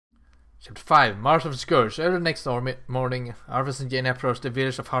Chapter 5, March of the Scourge. Early next morning, Arvis and Jane approached the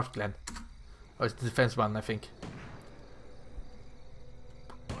village of Hearthglen. Oh, it's the defense one, I think.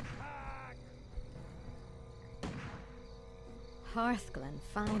 Hearthglen,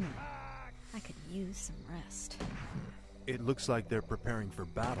 finally. I could use some rest. It looks like they're preparing for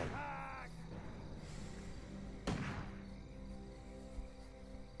battle.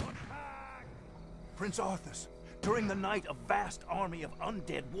 Prince Arthas, during the night a vast army of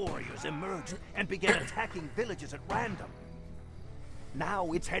undead warriors emerged and began attacking villages at random.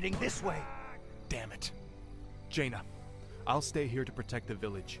 Now it's heading this way. Damn it. Jaina, I'll stay here to protect the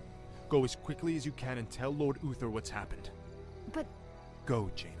village. Go as quickly as you can and tell Lord Uther what's happened. But... Go,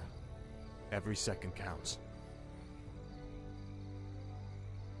 Jaina. Every second counts.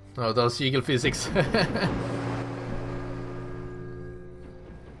 Oh, those eagle physics.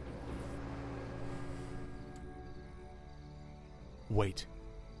 Wait.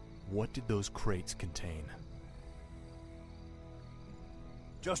 What did those crates contain?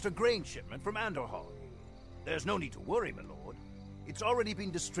 Just a grain shipment from Andorhal. There's no need to worry, my lord. It's already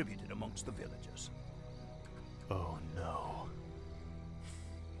been distributed amongst the villagers. Oh no.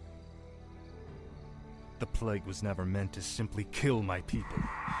 The plague was never meant to simply kill my people.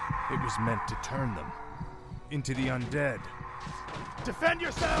 It was meant to turn them into the undead. Defend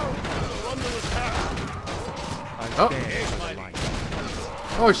yourselves! Under attack! I stand for the light.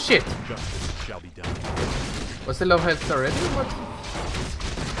 Oh shit! Justice shall be done. Was the low health already? What?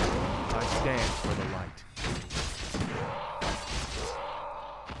 I stand for the light.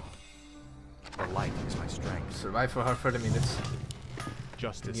 The light is my strength. Survive for 30 minutes.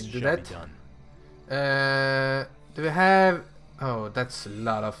 Justice You can do shall that. be done. Do we have... Oh, that's a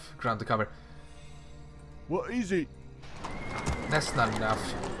lot of ground to cover. What is it? That's not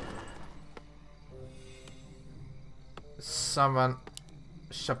enough. Someone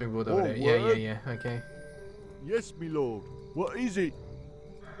chopping wood over there. Yeah. Okay. Yes, my lord. What is it?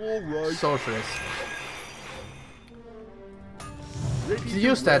 All right. Sorceress. You can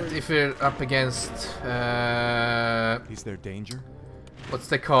use that if you're up against... Is there danger? what's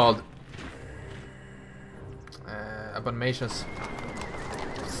they called? Abominations.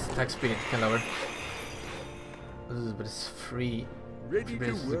 Attack speed can lower. But it's free. Ready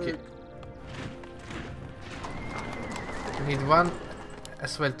to work. We need one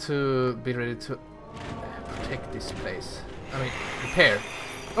as well to be ready to protect this place. I mean, repair.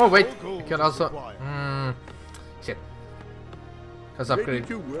 Oh wait, we can also... shit. Let's upgrade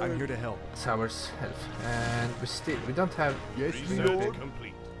I'm here to help. Sour's health. And we don't have... Yes, my lord.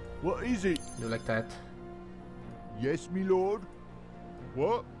 What is it? Do like that. Yes, my lord.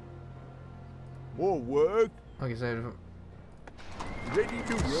 What? More work. Okay, so... Ready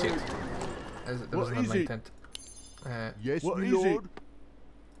to work. Shit. That was not my intent. Yes, my lord.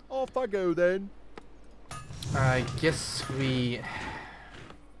 Off I go then. I guess we...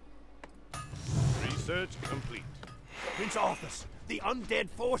 Research complete. Prince Arthas, the undead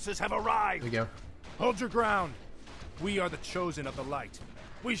forces have arrived. Here we go. Hold your ground. We are the chosen of the light.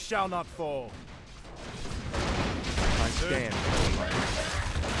 We shall not fall. I stand for the light.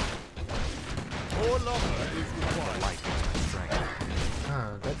 More lumber is required. Light is my strength.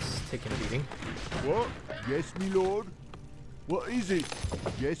 Ah, that's taking a beating. What? Yes, my lord. What is it?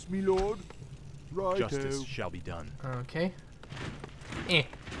 Yes, my lord. Right. Justice shall be done. Okay. Eh.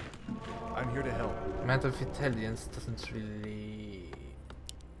 I'm here to help. Amount of intelligence doesn't really...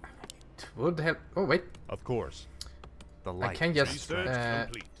 It would help... Oh, wait. Of course. The light. I can just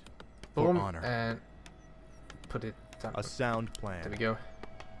boom and put it down. A sound plan. There we go.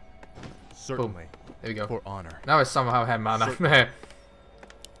 Certainly. Boom. There we go. For honor. Now I somehow have mana. There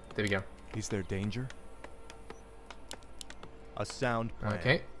we go. Is there danger? A sound plan.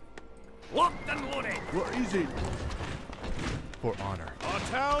 Okay. What is it? For honor. Our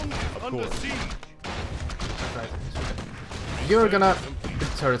town under siege. Right. You're gonna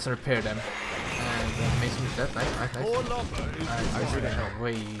build turrets and repair them. And mason with that. Nice. More lumber is I should have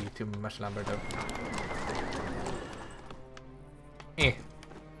way too much lumber though.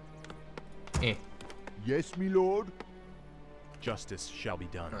 Yes, my lord. Justice shall be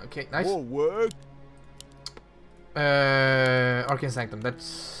done. Okay, nice. More work. Arcane Sanctum,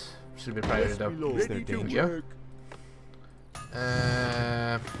 that's should be priority though. Is there danger?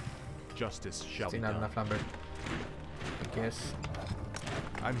 Justice shall be not done. enough lumber. I guess.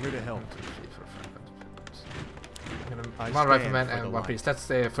 I'm here to help. 1, 2, 3, 4, 5. One rifleman and one priest. That's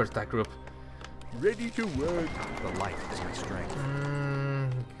the first attack group. Ready to work. The light is my strength.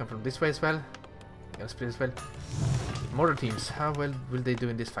 Come from this way as well. Gonna split as well. Mortar teams. How well will they do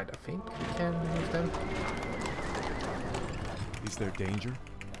in this fight? I think we can move them. Is there danger?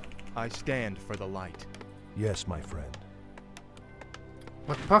 I stand for the light. Yes, my friend.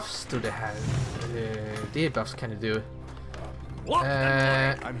 What buffs do they have? Debuffs can you do?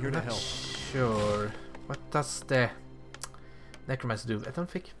 I'm here to not help. Sure. What does the Necromancer do? I don't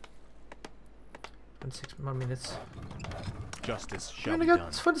think. 26 more minutes. Justice We shall only be got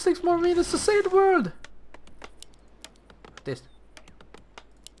done. 26 more minutes to save the world! This.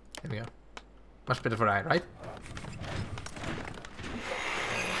 There we go. Much better for I, right?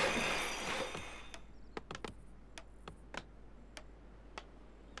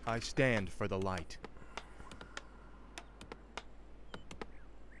 I stand for the light.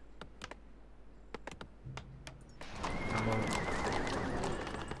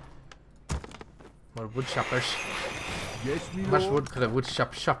 More wood choppers. Yes, me Much wood for the wood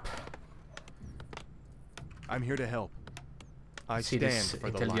shop. I'm here to help. I See stand this for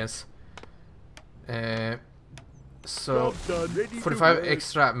intelligence. So the light. Done, ready to 45 work.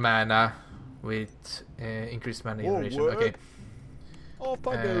 extra mana with increased mana generation. work. Okay. Off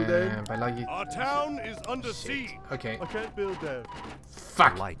I go then. By logic. Our town is under Shit. siege. Okay. I can't build there.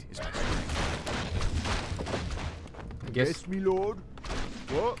 Fuck. The light is my strength. I guess. Yes, me lord.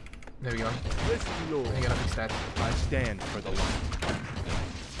 What? There we go. Yes, me lord. I'm gonna fix that. I stand for the light.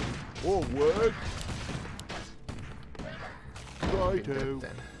 Oh, work. Righto.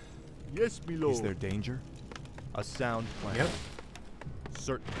 Then. Yes, me lord. Is there danger? A sound plan. Yep.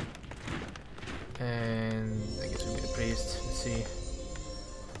 Certainly. And I guess we'll be the priest. Let's see.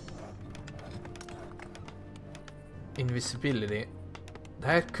 Invisibility.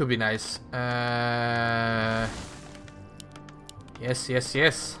 That could be nice. Yes.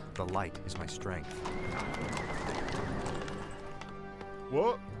 The light is my strength.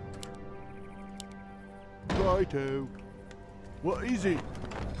 What? Righto. What is it?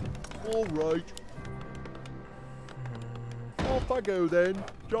 All right. Off I go then.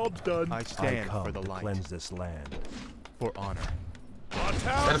 Job's done. I stand I come for the to light. cleanse this land. For honor. Our that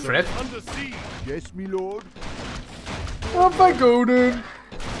town a threat? is under siege. Yes, me lord. Off I go then.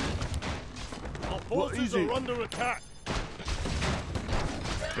 Our What is forces it? are under attack.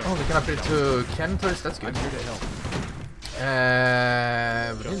 Oh, we can upgrade to cannon turrets. That's I'm good. here to help.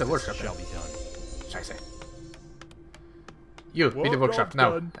 We need the workshop. shall be done. Scheiße. You, be the Well, workshop job's now.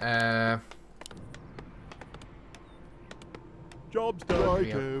 done. Job's done.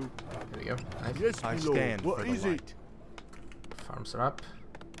 Righto. There we go. Nice. Yes, I stand for the light. Farms are up.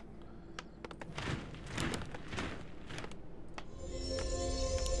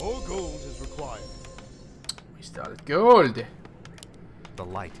 More gold is required. We started gold. The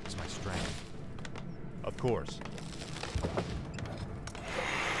light is my strength. Of course.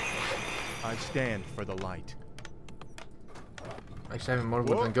 I stand for the light. Actually, having more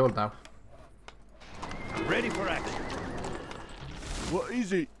wood What? than gold now. Ready for action. What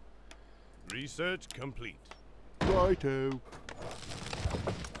is it? Research complete. Righto.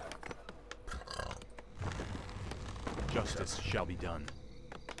 Justice shall be done.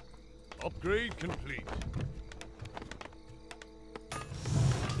 Upgrade complete.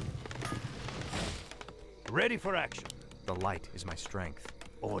 Ready for action. The light is my strength.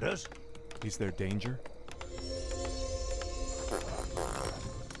 Orders. Is there danger?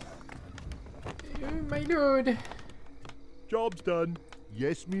 Oh my lord. Job's done.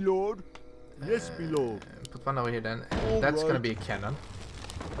 Yes, me lord. Yes, me lord. Put one over here then. All That's gonna right. be a cannon.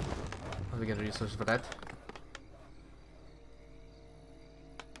 How do we get the resources for that?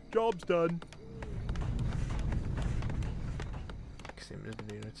 Job's done. Extremely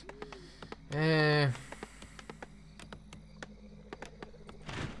units.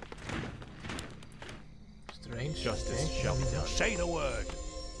 Just the range. Justice okay. shall be done. Say the word.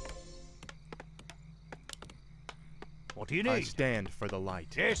 What do you I need? stand for the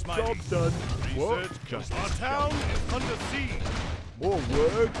light. Yes, my Job's done. Research What? complete. Our town is under siege. More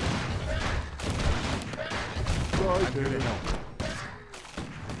work. Righto.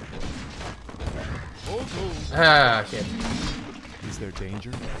 More gold. Ah, shit. Is there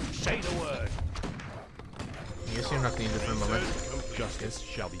danger? Say the word. I guess you're not needed for a moment. Research complete. Justice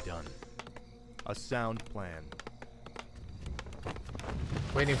shall be done. A sound plan.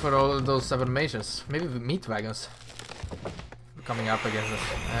 Waiting for all of those automations. Maybe the meat wagons coming up against us.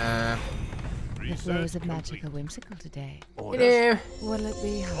 The Research flows of complete. magic are whimsical today. Orders. Hello. Will it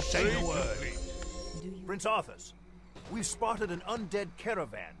be hot? Say the Upgrade word. complete. Do you Prince Arthas, we've spotted an undead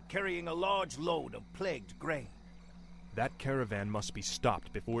caravan carrying a large load of plagued grain. That caravan must be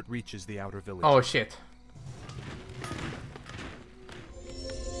stopped before it reaches the outer village. Oh shit.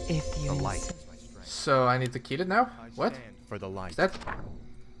 if you The light insist. is my strength. So I need to kill it now? I What? stand for the light. Is that?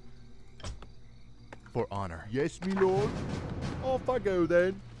 For honor. Yes, me lord. Off I go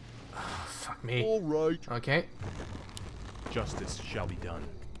then. Fuck me. All right. Okay. Justice shall be done.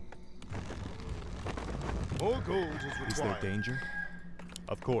 More gold is Is there required. danger?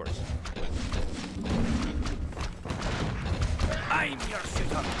 Of course. I'm your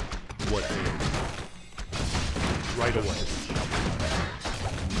shooter. What ails? Right away.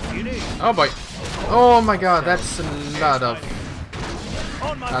 You need Oh boy. Oh my god, that's a lot of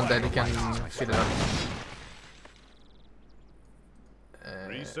on my and way. then you can fill it up.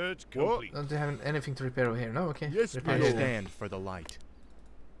 Research complete. Don't you have anything to repair over here? No, okay. Yes, repair I here. stand for the light.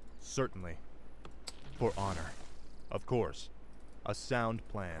 Certainly. For honor. Of course. A sound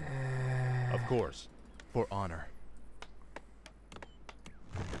plan. Of course. For honor.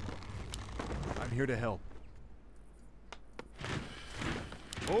 I'm here to help.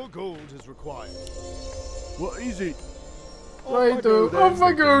 More gold is required. What is it? Right, oh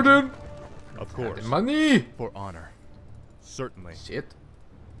my god, dude. Of The course. money. For honor. Certainly. Shit.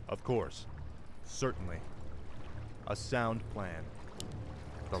 Of course. Certainly. A sound plan.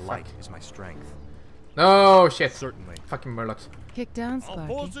 The light is my strength. No shit. Certainly. Fucking Murlocs. Kick down, Our Sparky.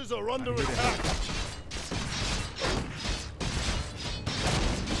 forces are under attack.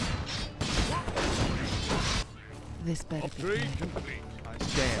 This better be Upgrade good. complete. I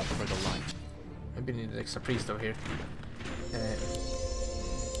stand for the light. Maybe need an extra priest over here.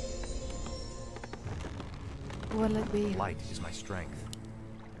 What'll it be? Light is my strength.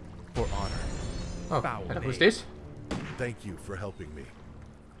 For honor. Oh, Foul hello, who's name. this? Thank you for helping me.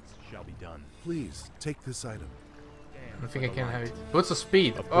 Shall be done. Please, take this item. I think I can have it. What's the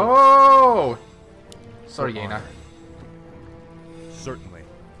speed? Of course. Oh! Sorry, For Jaina. honor. Certainly.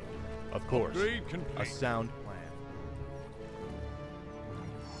 Of course. Upgrade A complete. sound plan.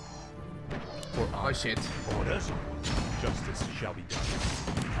 For Oh shit. Orders. justice shall be done.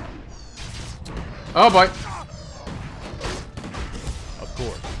 Oh boy. Of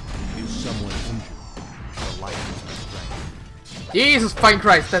course. Is someone injured? The light is my strength. Jesus fucking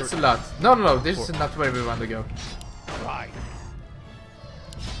Christ, that's a lot. No, no, no, this is not where we want to go. Right.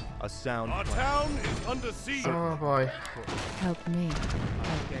 A sound Our plan. town is under siege. Oh boy. Help me.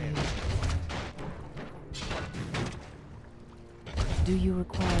 Help you. Do you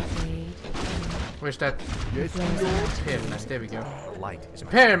require aid? Where's that? Yes, Here, nice, there we go. The light is my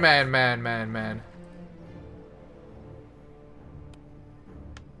Repair man.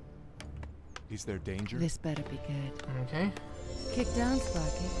 Is there danger? This better be good. Okay. Kick down,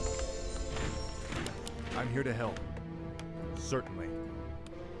 Sparky. I'm here to help. Certainly.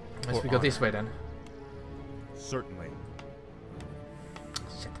 Let's For we go this honor. way then. Certainly.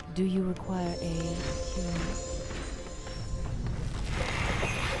 Do you require aid, human?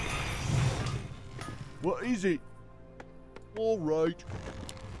 What is it? All right.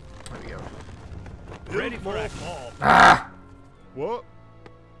 There we go. Ready for action. Ah! What?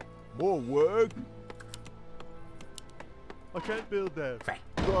 More work? I can't build that. Fine.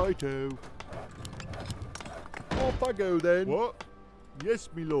 Righto. Off I go then. What? Yes,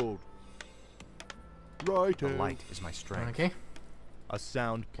 me lord. The Righto. light is my strength. Okay. A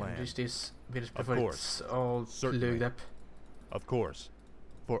sound Can plan. use this village Of before course. it's all Certainly. plugged up. Of course.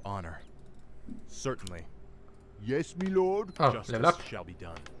 For honor. Certainly. Yes, me lord. Oh, Justice level up. shall be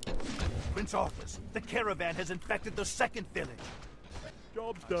done. Prince Arthas, the caravan has infected the second village.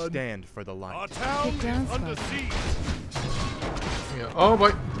 Job's done. Stand for the light. Our town Kick down, is under Sparky. siege. Here we go. Oh boy.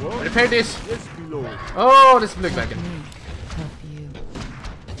 What? Repair this. Yes, me lord. Oh, this blue wagon. Help me.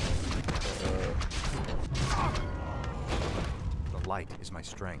 Help you. The light is my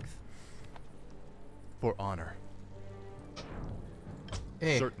strength. For honor.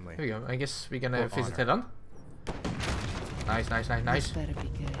 Hey, Certainly. here we go. I guess we're gonna For visit honor. it on. Nice. This better be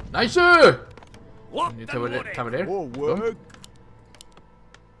good. Nice! What You the tower there, woody? tower there. More Boom. work.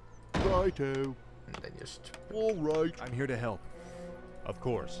 Righto. And then just... All right. I'm here to help. Of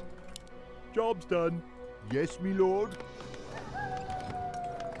course. Job's done. Yes, me lord.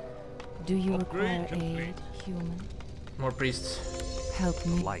 Do you Upgrade require complete. aid, human? More priests. Help The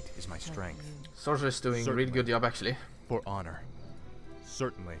me. light is my Help strength. you. Sorcerer's doing a really Certainly. good job actually. For honor.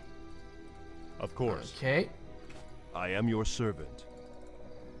 Certainly. Of course. Okay. I am your servant.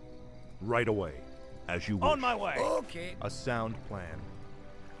 Right away, as you wish. On my way. Okay. A sound plan.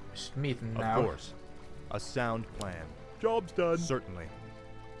 Just meet Of now. course. A sound plan. Job's done. Certainly.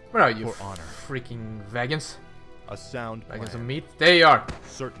 Where are you? For honor. Freaking wagons. A sound Wagons of plan. meat. There you are.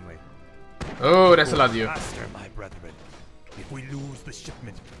 Certainly. Oh, that's a lot of you. Master, my brethren. If we lose the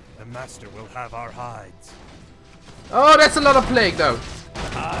shipment, the master will have our hides. Oh, that's a lot of plague though.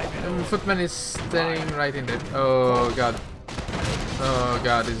 Footman is staying right in there. Oh god. Oh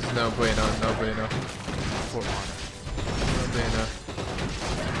god, this is no bueno, no bueno. For honor. No bueno.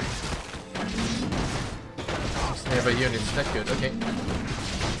 Nearby units, that's good, okay.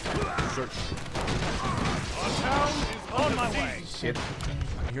 Our town is on my way. Shit.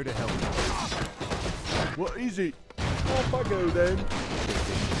 I'm here to help. What is it? Off I go then.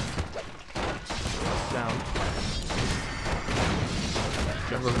 Down.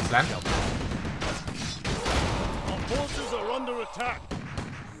 That was the plan. Our forces are under attack.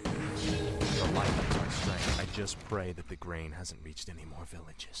 The light is our strength. I just pray that the grain hasn't reached any more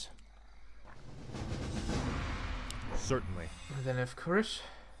villages. Certainly. And then of course.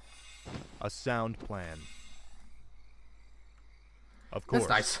 A sound plan. Of course. That's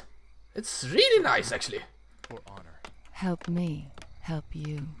nice. It's really nice actually. For honor. Help me, help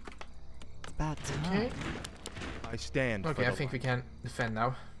you. It's about time. Okay. I stand for Okay, I the think we can defend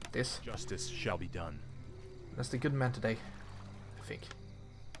now. This. justice shall be done. That's the good man today. I think.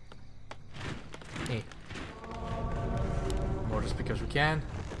 Hey. More just because we can.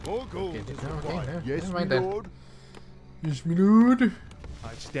 More gold Okay, is no, okay, required. no, Yes, never my mind then. lord. Yes, my lord.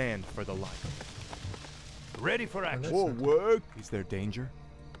 I stand for the light. Ready for action. More work. Is there danger?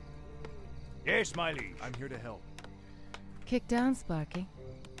 Yes, my liege. I'm here to help. Kick down, Sparky.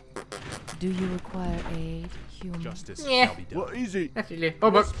 Do you require aid, human? Justice Yeah. shall be done. What is it? Not really. Oh,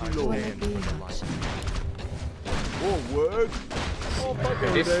 but I Lord. stand for the light. More work. Off I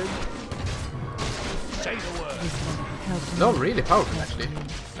go This. then. Say the word. Help me. not really powerful help actually.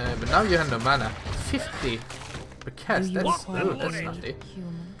 you. But now you have no mana. 50 per Do cast. you That's require that's aid, nasty.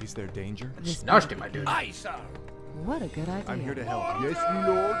 human? Is there danger? This Nasty, my dude. Aye, sir. What a good idea. I'm here to help. Yes, my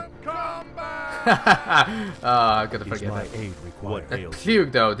lord. I gotta Is forget my that. aid required? That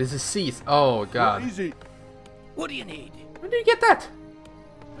Plug though, this is seas. Oh What god. is it? What do you need? When did you get that?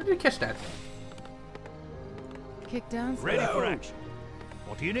 When did you catch that? Kick down, Sparky. Ready for action.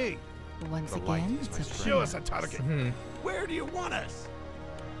 What do you need? Once The light again, is it's my a strength. Show us plan. a target. Hmm. Where do you want us?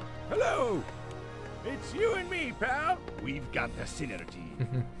 Hello. It's you and me, pal. We've got the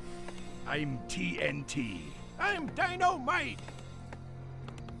synergy. I'm TNT. I'm Dynamite.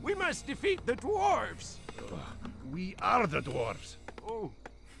 We must defeat the dwarves. We are the dwarves. Oh.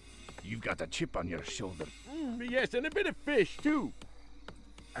 You've got a chip on your shoulder. Yes, and a bit of fish, too.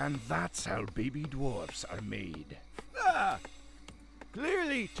 And that's how baby dwarves are made. Ah!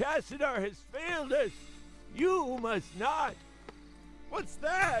 Clearly, Tassadar has failed us. You must not. What's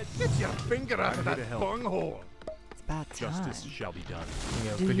that? Get your finger out of here that to help. bunghole. It's about time. Justice shall be done.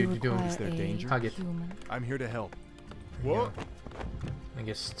 Yeah, Do what you did you do? require Is there aid, danger? Hug it. human? I'm here to help. What? I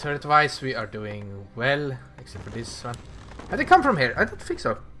guess turret wise we are doing well, except for this one. Did they come from here? I don't think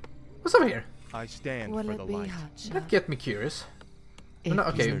so. What's over here? I stand Will for it the be light. hotshot? That get me curious. If no,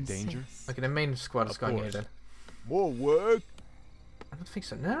 okay. you Is there danger? insist. Okay, the main squad is Of going here course. then. More work. I don't think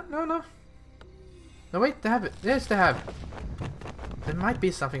so. No. No, wait, they have it. Yes, they have. There might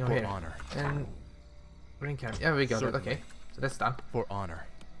be something over For here. honor. And ring cam. Yeah, we got it. Certainly. Okay, so that's done. For honor.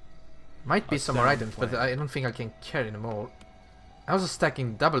 Might be A some more sound items, but plan. I don't think I can carry them all. I was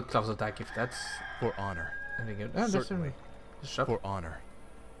stacking double gloves attack if that's For honor. any good. Oh, there's Certainly. a shop. For honor.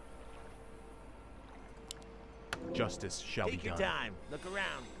 Justice shall be done. time. Look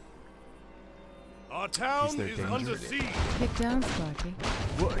around. Our town there is danger? under siege. Kick down, Sparky.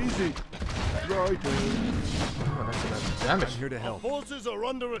 What is it? Right. Oh, that's a lot of damage. I'm here to Our help. forces are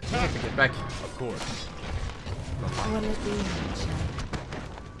under attack. Get back. Of course. Will it be hotshot?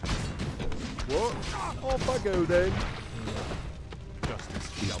 What? Off I go then. Justice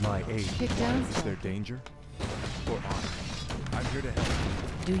shall Is be my done. aid Kick down, Is there Sparky. danger? For honor. I'm here to help.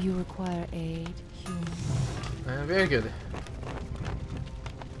 Do you require aid, human? Very good.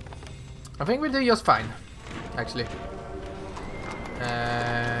 I think we'll do just fine, actually.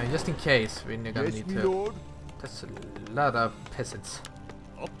 Just in case we're gonna Yes, need my to. lord. That's a lot of peasants.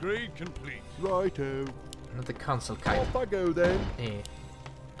 Upgrade complete. Righto. Not the console kind. Off I go then. Eh.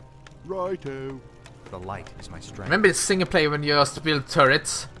 Righto. The light is my strength. Remember the single player when you just build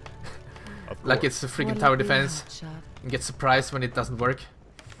turrets? Of Like course. it's a freaking Will tower it be defense. hotshot? And get surprised when it doesn't work.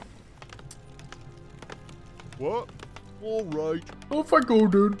 What? All right. Off I go,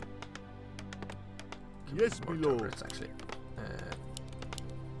 dude. Yes, my lord. Turrets, actually.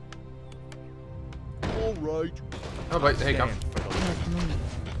 All right. Oh, wait, there you go. Stand for the light.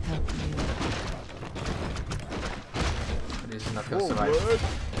 Help me, help you. This is not gonna All survive. right.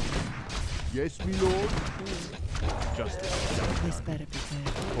 Yes, my lord. Justice shall be This done. better be good.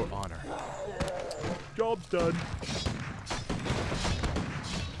 For honor. Job done.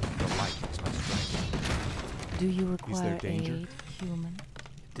 The light is my strength. Do you require danger? aid, human?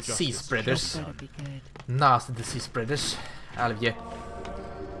 Disease Justice spreaders. This better be good. Nasty disease spreaders. Out of you.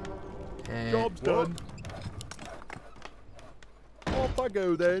 Job's done. Off I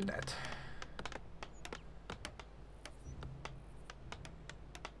go then. That.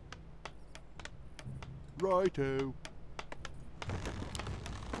 Righto.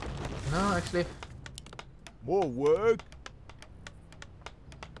 No, actually. More work?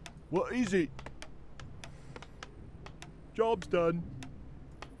 What is it? Job's done.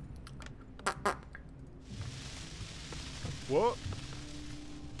 What?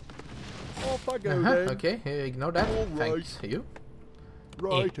 Off I go then. Okay, ignore that. All Thanks. right. You?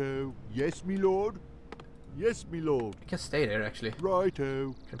 Righto. Yes, me lord. Yes, me lord. You can stay there actually.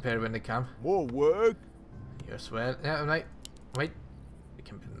 Righto. Prepare when they come. More work? You as well. Yeah, right. Wait. We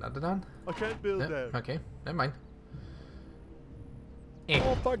can build another down. I can't build No, there. okay, never mind.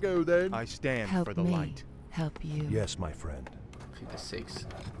 Off I go then. I stand Help for the me. light. Help you. Yes, my friend. 56.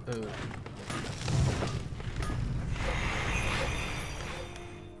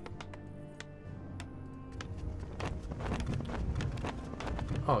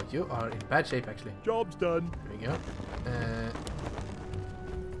 Oh, you are in bad shape actually. Job's done. There we go.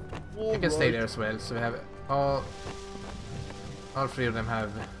 All You can stay right. there as well. So we have all three of them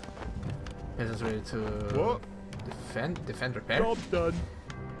have peasants ready to What? defend, repair. Job's done.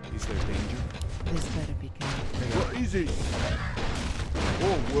 Is there danger? This better be good. There we go. What is it?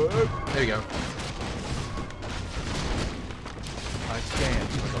 More work? There we go. I stand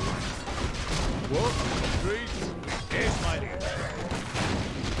for the light. What? Street? Yes, my lord.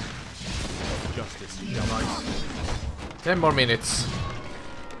 Justice Yeah, shall nice. 10 more minutes.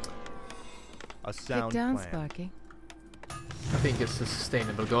 A Kick sound down, plan. Sparky. I think it's a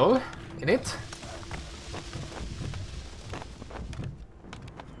sustainable goal in it.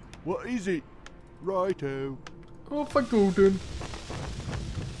 What is it? Righto. Oh, for golden.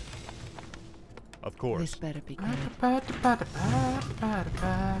 Of course. This better be good.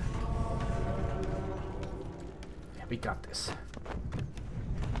 Yeah, we got this.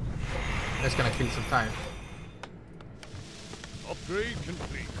 That's gonna kill some time. Upgrade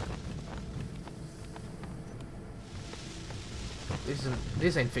complete.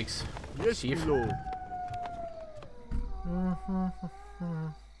 This ain't fix. Yes, Chief. my lord.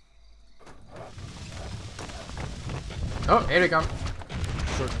 Oh, here we come.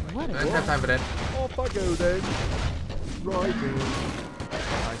 What I a don't have time for that. Off I go then. Righto.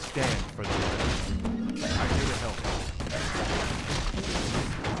 I stand for the light. I'm here to help.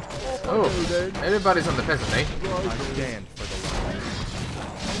 Off I Oh, go then. everybody's on the peasant, eh? I Righto. stand for the light.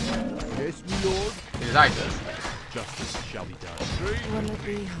 Yes, my lord. He died. Justice shall be done. Will it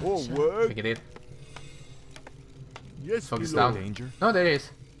be More hotshot? work? Look at it. Yes, my Focus lord. down. Danger? No, there he is.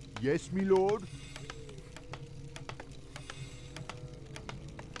 Yes, my lord.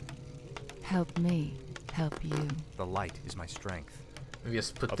 Help me. Help you. The light is my strength. We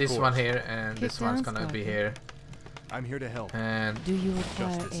just put Of this course. one here, and Kick this one's down, gonna be Sparky. here. I'm here to help. And Do you require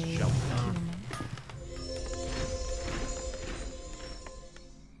Justice aid, shall be human?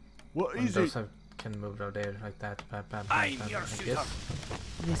 What one of is those it? can move over there like that. Bam, bam, I'm bam, your like shooter. this.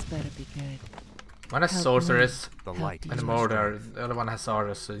 This better be good. One has Help sorceress, The Help light you. and is the my mortar. strength. The other one has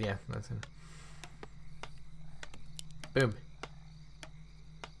Aurus, so yeah, that's it. Boom.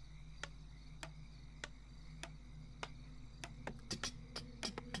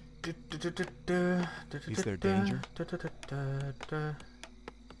 Is there danger?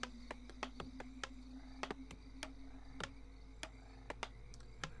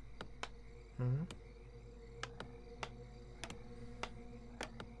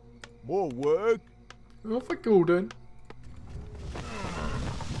 More work? Oh, for golden.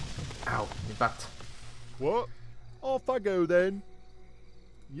 Ow, my butt. What? Off I go then.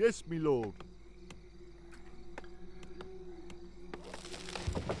 Yes, my lord.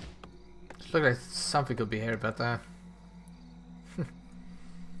 Looks like something could be here, but I'm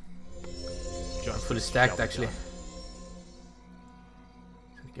fully stacked actually. Is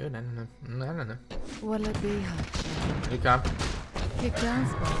it good? I don't know. I don't know. Will it be hotshot? Here you come. Kick down,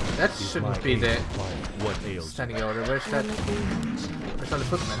 Sparky. That shouldn't be the What ails standing order. Where's that? Will it be hotshot? Where's all the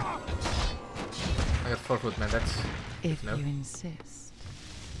footmen? I got 4 footmen, that's... If No. you insist.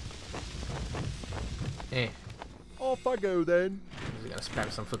 Eh. Off I go then. We're gonna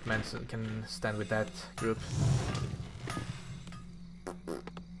spam some footmen so we can stand with that group.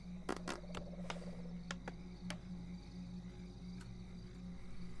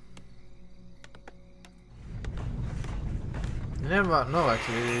 You never know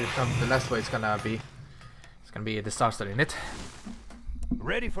actually from the last way it's gonna be a disaster in it.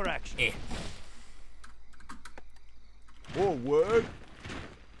 Ready for action. More work?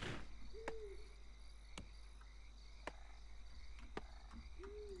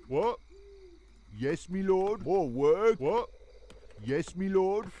 What? Yes, me lord. More work? What? Yes, me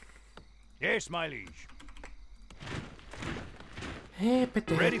lord. Yes, my liege. Ready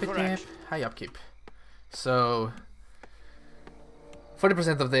Ready for action. High upkeep. So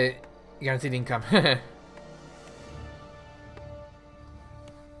 40% of the guaranteed income.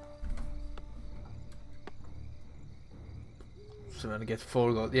 So I'm gonna get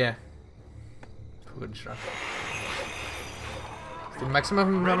 4 gold. Yeah. Wood shrub. The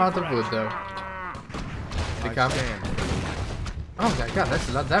maximum amount of wood though. They come. Oh my god, that's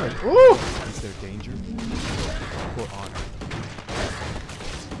a lot of damage. Ooh! Is there danger? For honor.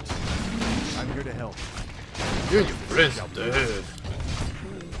 I'm here to help. You and your friends are dead.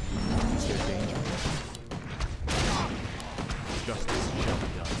 Is there danger? Justice shall be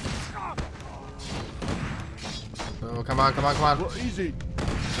done. Oh, come on, come on, come on. Well, easy.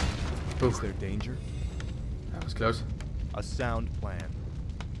 Oof. Is there danger? That was close. A sound plan.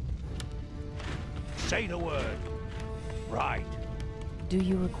 Say the word. Right. Do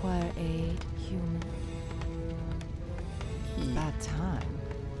you require aid, human? About time.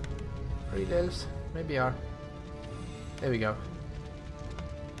 Real elves? Maybe are. There we go.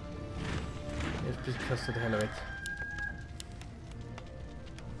 Let's just close to the hell of it.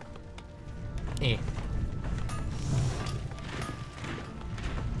 Eh.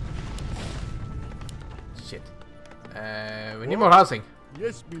 Shit. We need more housing.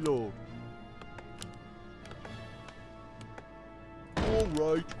 Yes, my lord. All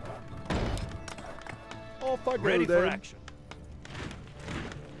right. Off I go Ready then. for action.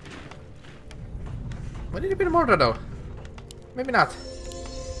 We need a bit more though. Maybe not.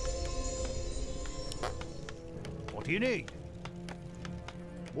 What do you need?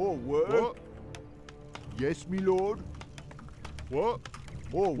 More work. What? Yes, my lord. What?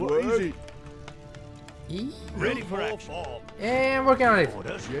 More work. Easy. Ready for action. Yeah, I'm working on it.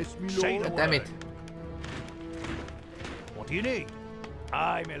 Orders. Yes, my Say lord. the Damn word. it. What do you need?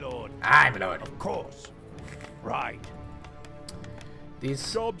 Aye, my lord. Aye, my lord. Of course. Right.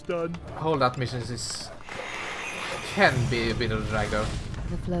 These Job's done. holdout missions can be a bit of a drag though.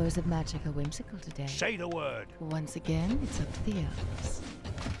 The flows of magic are whimsical today. Say the word. Once again, it's up to the elves.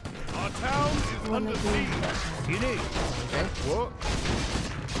 Our town is Will under it be- siege. What do you need? Okay. What?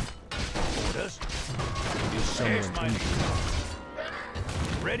 Orders. Is Here's someone my injured?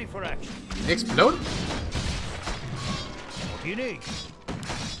 lead. Ready for action. Explode? What do you need?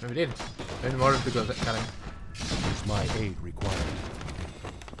 No, we did. Maybe more because got him. Is my aid required?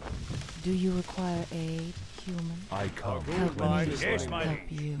 Do you require aid, human? I come. Help when me. it is Here's right. my Help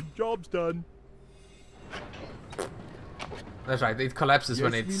lead. you. Job's done. That's right, it collapses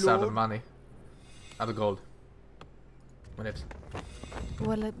when Yes, it's my out of lord. money. Out of gold. When it's...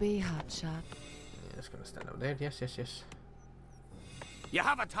 Will it be hotshot? Yeah, just gonna stand over there. Yes, yes, yes. You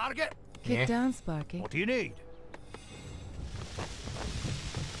have a target? Kick Yeah. down, Sparky. What do you need?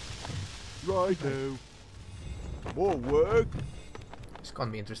 Right now. More work. It's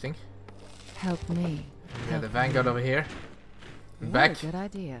gonna be interesting. Help me. We have the Help Vanguard me. over here. What Back. a good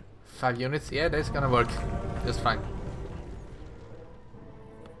idea. 5 units. Yeah, that's gonna work. Just fine.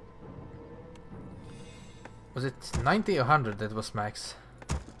 Was it 90 or 100 that was max?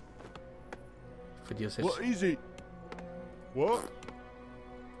 For the usage. What is it? What?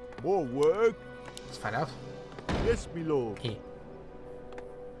 More work? Let's find out. Yes, my lord. He.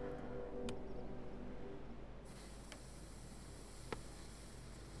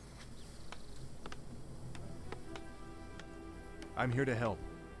 I'm here to help.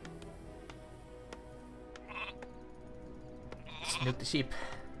 Snoop the sheep.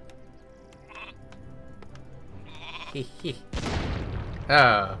 Hee hee.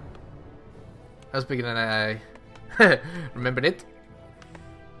 Oh. I was bigger than I remembered it.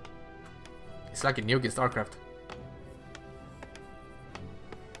 It's like a new Warcraft.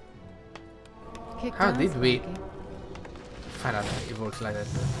 Kick How down, did we Sparky. find out it works like that?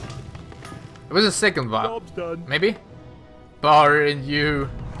 It was a second one. Job's done. Maybe? Bar and you.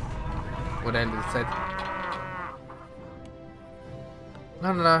 What end it said?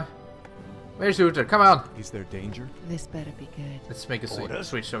 No, no, no. Where's Shooter? Come on. Is there danger? This better be good. Let's make a Orders.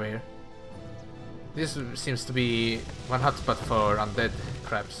 switch over here. This seems to be one hotspot for undead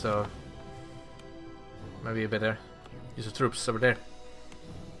crap, so maybe better use the troops over there.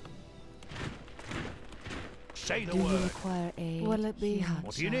 Say the Do you word. require aid? Will it be hot?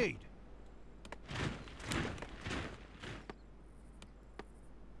 What do you need?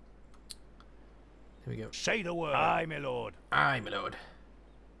 Here we go. Say the word. Aye, my lord. Aye, my lord.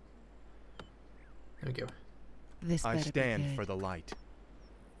 There we go. This I better stand be good. for the light.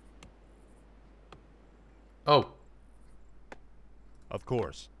 Oh, Of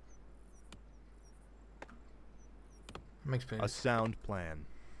course. makes A sense. sound plan.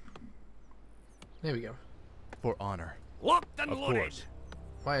 There we go. For honor. Locked and Of loaded. course.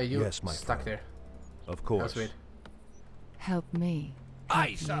 Why are you Yes, my stuck friend. there? Of course. That's weird. Help me. Aye,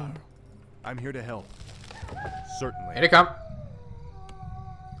 help sir. you. I'm here to help. Certainly. Here they come.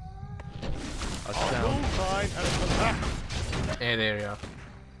 Astounding. Yeah, there you go.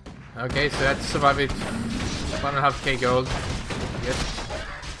 Okay, so that's survive it. 1.5k gold. Yes.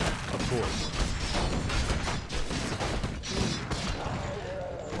 Of course.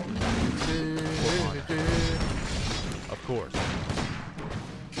 Of course.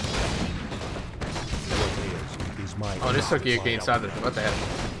 Is my Oh, this took you inside it. What the hell?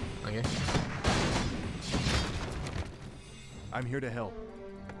 Okay. I'm here to help.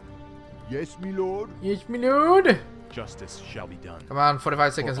 Yes, my lord. Yes, my lord. Justice shall be done. Come on,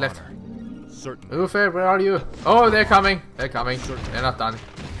 45 seconds For left. honor. Certainly. Uther, where are you? Oh, they're coming. They're coming. They're not done.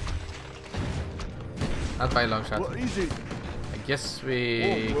 Not by a long shot. What is it? I guess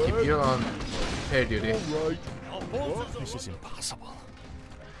we keep you on pair duty. All right. This is impossible.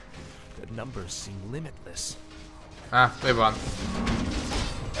 The numbers seem limitless. Ah, we won.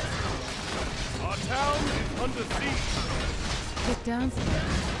 Our town is under siege. Kick down,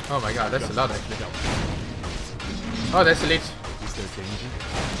 Sparky. Oh my god, that's a lot actually. Oh, there's a leech. Is there danger?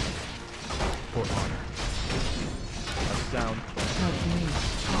 For honor. Astound. Help me.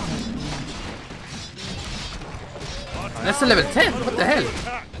 Help you. That's a level 10. What the hell?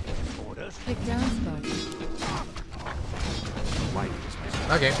 Kick down, Sparky.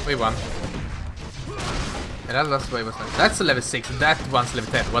 Okay, we won. And that last way was nice. That's a level 6. That one's level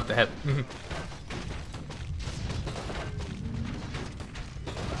 10. What the hell?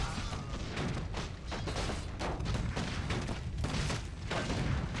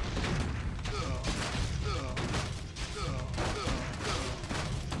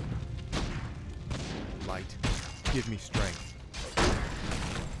 Light. Give me strength.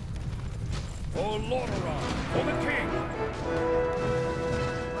 For Lordaeron, for the king.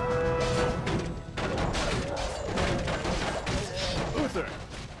 Uther,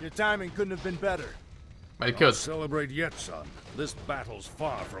 your timing couldn't have been better. But it could. Celebrate yet, son. This battle's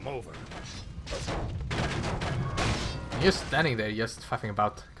far from over. You're standing there, just faffing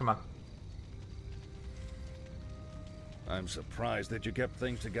about. Come on. I'm surprised that you kept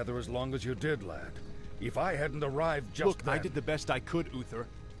things together as long as you did, lad. If I hadn't arrived just Look, then... I did the best I could, Uther.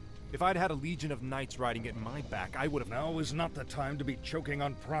 If I'd had a legion of knights riding at my back, I would have... Now is not the time to be choking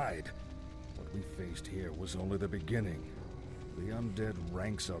on pride. What we faced here was only the beginning. The undead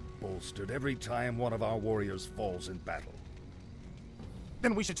ranks are bolstered every time one of our warriors falls in battle.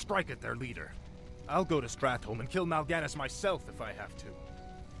 Then we should strike at their leader. I'll go to Stratholme and kill Mal'Ganis myself if I have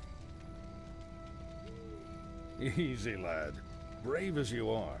to. Easy, lad. Brave as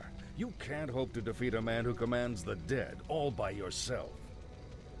you are, you can't hope to defeat a man who commands the dead all by yourself.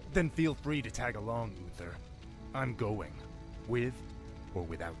 Then feel free to tag along, Uther. I'm going. With or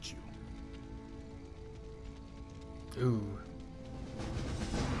without you. Ooh.